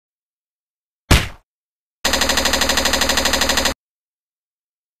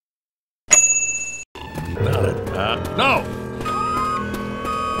No!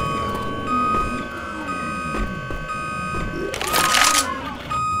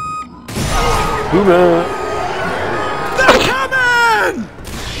 Boomer! They're coming!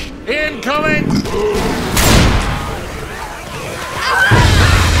 Incoming!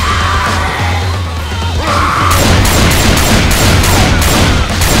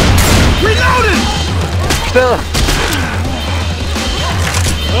 Reloading! Putain!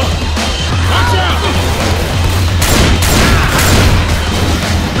 Watch out!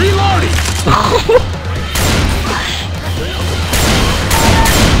 Reloading!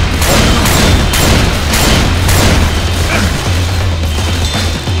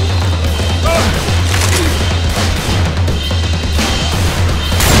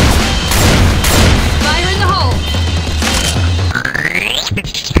 Fire in the hole!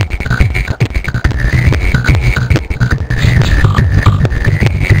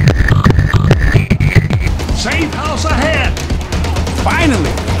 Safe house ahead!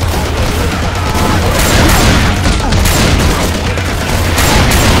 Finally!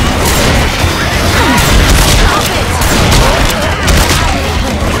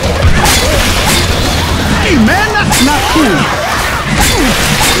 Hey man, that's not cool!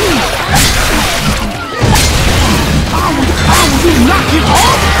 How would you knock it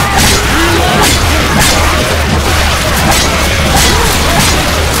off?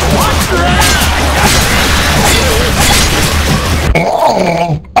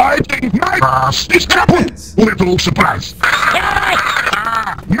 Oh, I think my boss is kaput. Little surprise.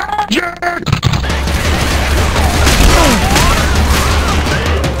 Magic!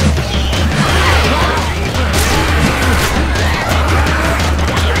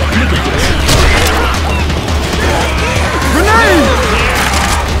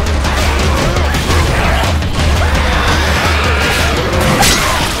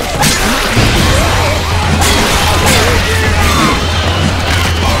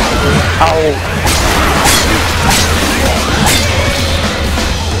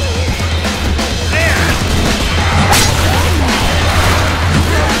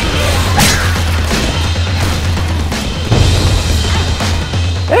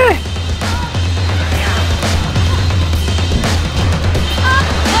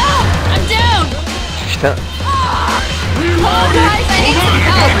 I'm down! Putain. Oh guys, I need some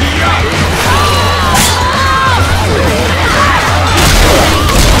help!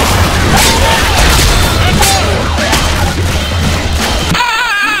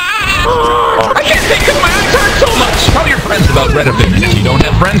 I can't think because my eyes hurt so much! Tell your friends about Reddit, and if you don't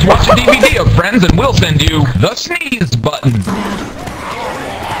have friends, watch a DVD of Friends and we'll send you the sneeze button.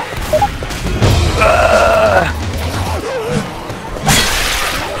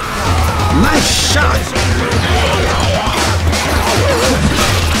 Nice shot!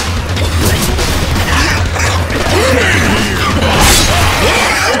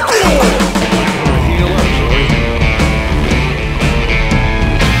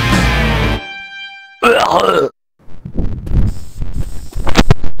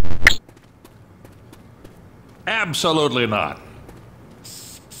 Absolutely not.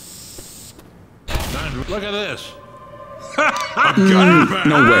 Look at this.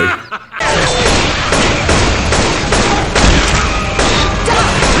 No way.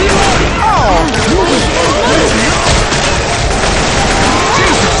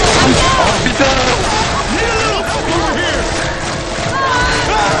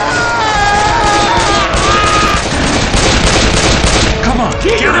 Come on,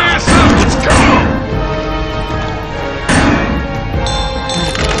 get your ass up! Let's go!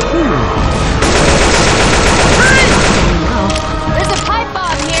 There's a pipe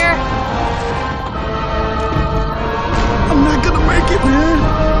bomb here! I'm not gonna make it, man.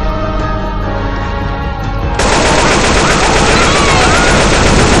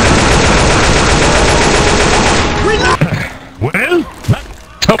 Well,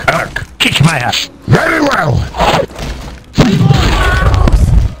 took kick my ass. Very well.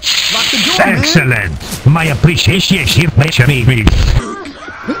 Lock the door, man. Excellent. My appreciation makes me.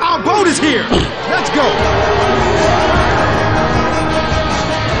 Our boat is here. Let's go.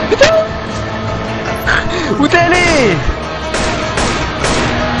 Où t'es allé?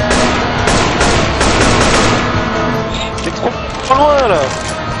 T'es trop loin là.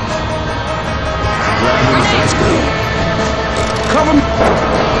 Cover me.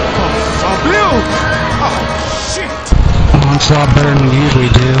 Oh, Bill. Oh, shit. Oh, it's a lot better than we usually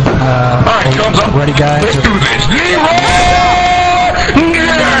do. Alright, comes up. Ready, guys? Let's do this. Yes!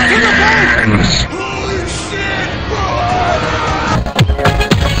 Holy shit, bro.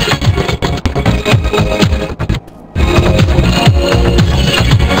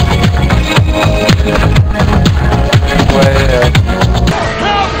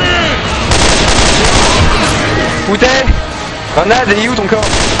 Grenade, il est où ton corps?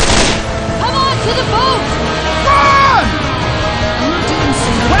 Come on to the boat!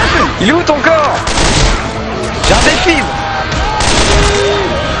 Il est où ton corps? J'ai un défi.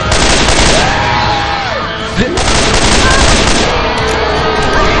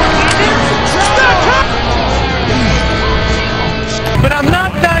 But I'm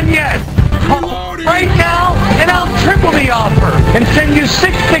not done yet. Right now, and I'll triple the offer and send you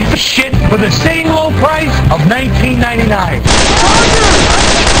 6 sticks of shit for the same low price of $19.99.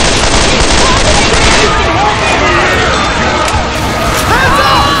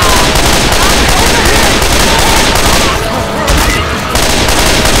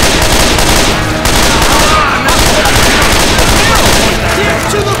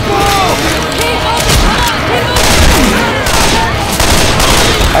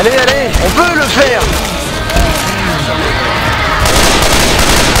 Allez, allez, on peut le faire.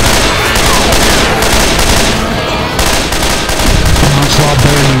 It's a lot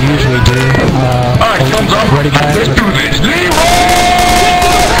better than you usually do. Alright, thumbs up. Ready, guys? Let's do this. Leroy!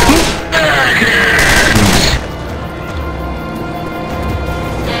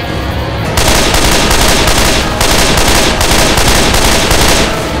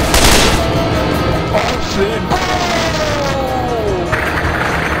 Jenkins!